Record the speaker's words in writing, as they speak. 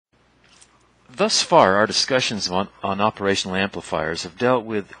Thus far, our discussions on operational amplifiers have dealt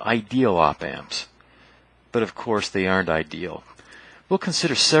with ideal op-amps, but of course they aren't ideal. We'll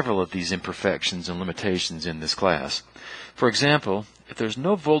consider several of these imperfections and limitations in this class. For example, if there's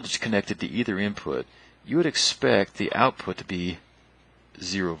no voltage connected to either input, you would expect the output to be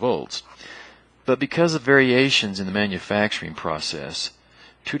 0 volts. But because of variations in the manufacturing process,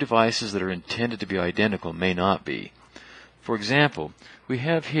 two devices that are intended to be identical may not be. For example, we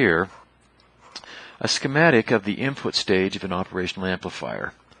have here a schematic of the input stage of an operational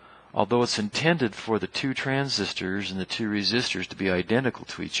amplifier. Although it's intended for the two transistors and the two resistors to be identical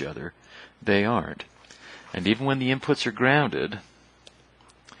to each other, they aren't. And even when the inputs are grounded,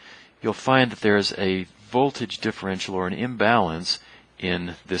 you'll find that there's a voltage differential or an imbalance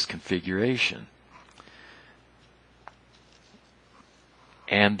in this configuration.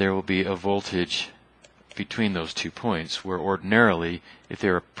 And there will be a voltage between those 2 points, where ordinarily, if they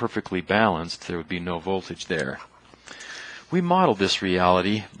were perfectly balanced, there would be no voltage there. We model this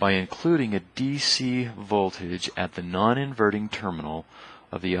reality by including a DC voltage at the non-inverting terminal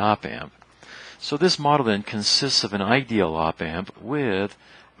of the op-amp. So this model then consists of an ideal op-amp with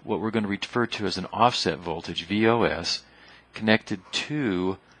what we're going to refer to as an offset voltage, VOS, connected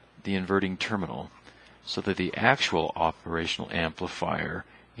to the inverting terminal, so that the actual operational amplifier,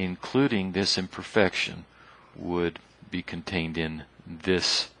 including this imperfection, would be contained in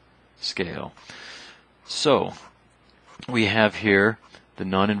this scale. So we have here the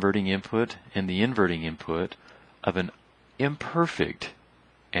non-inverting input and the inverting input of an imperfect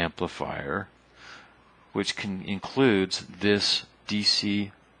amplifier, which includes this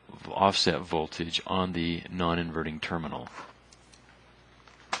DC offset voltage on the non-inverting terminal.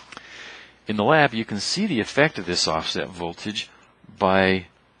 In the lab, you can see the effect of this offset voltage by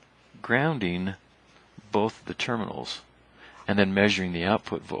grounding both the terminals and then measuring the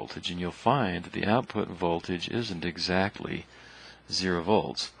output voltage, and you'll find that the output voltage isn't exactly 0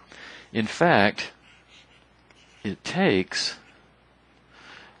 volts. In fact, it takes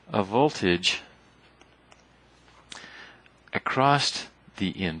a voltage across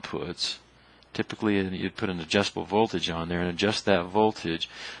the inputs. Typically, you'd put an adjustable voltage on there and adjust that voltage,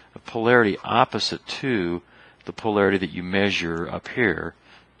 a polarity opposite to the polarity that you measure up here,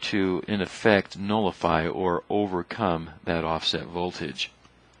 to in effect nullify or overcome that offset voltage.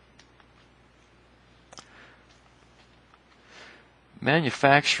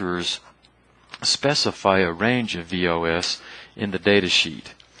 Manufacturers specify a range of VOS in the data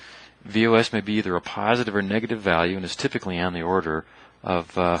sheet. VOS may be either a positive or negative value and is typically on the order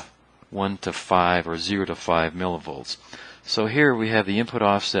of 1 to 5 or 0 to 5 millivolts. So here we have the input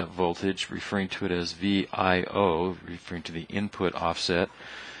offset voltage, referring to it as VIO, referring to the input offset.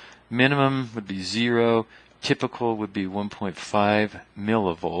 Minimum would be 0, typical would be 1.5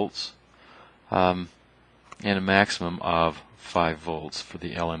 millivolts, and a maximum of 5 volts for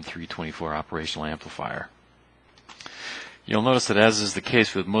the LM324 operational amplifier. You'll notice that, as is the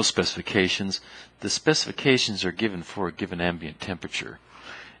case with most specifications, the specifications are given for a given ambient temperature,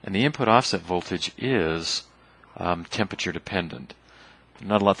 and the input offset voltage is temperature dependent.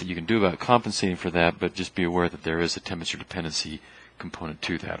 Not a lot that you can do about compensating for that, but just be aware that there is a temperature dependency component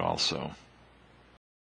to that also.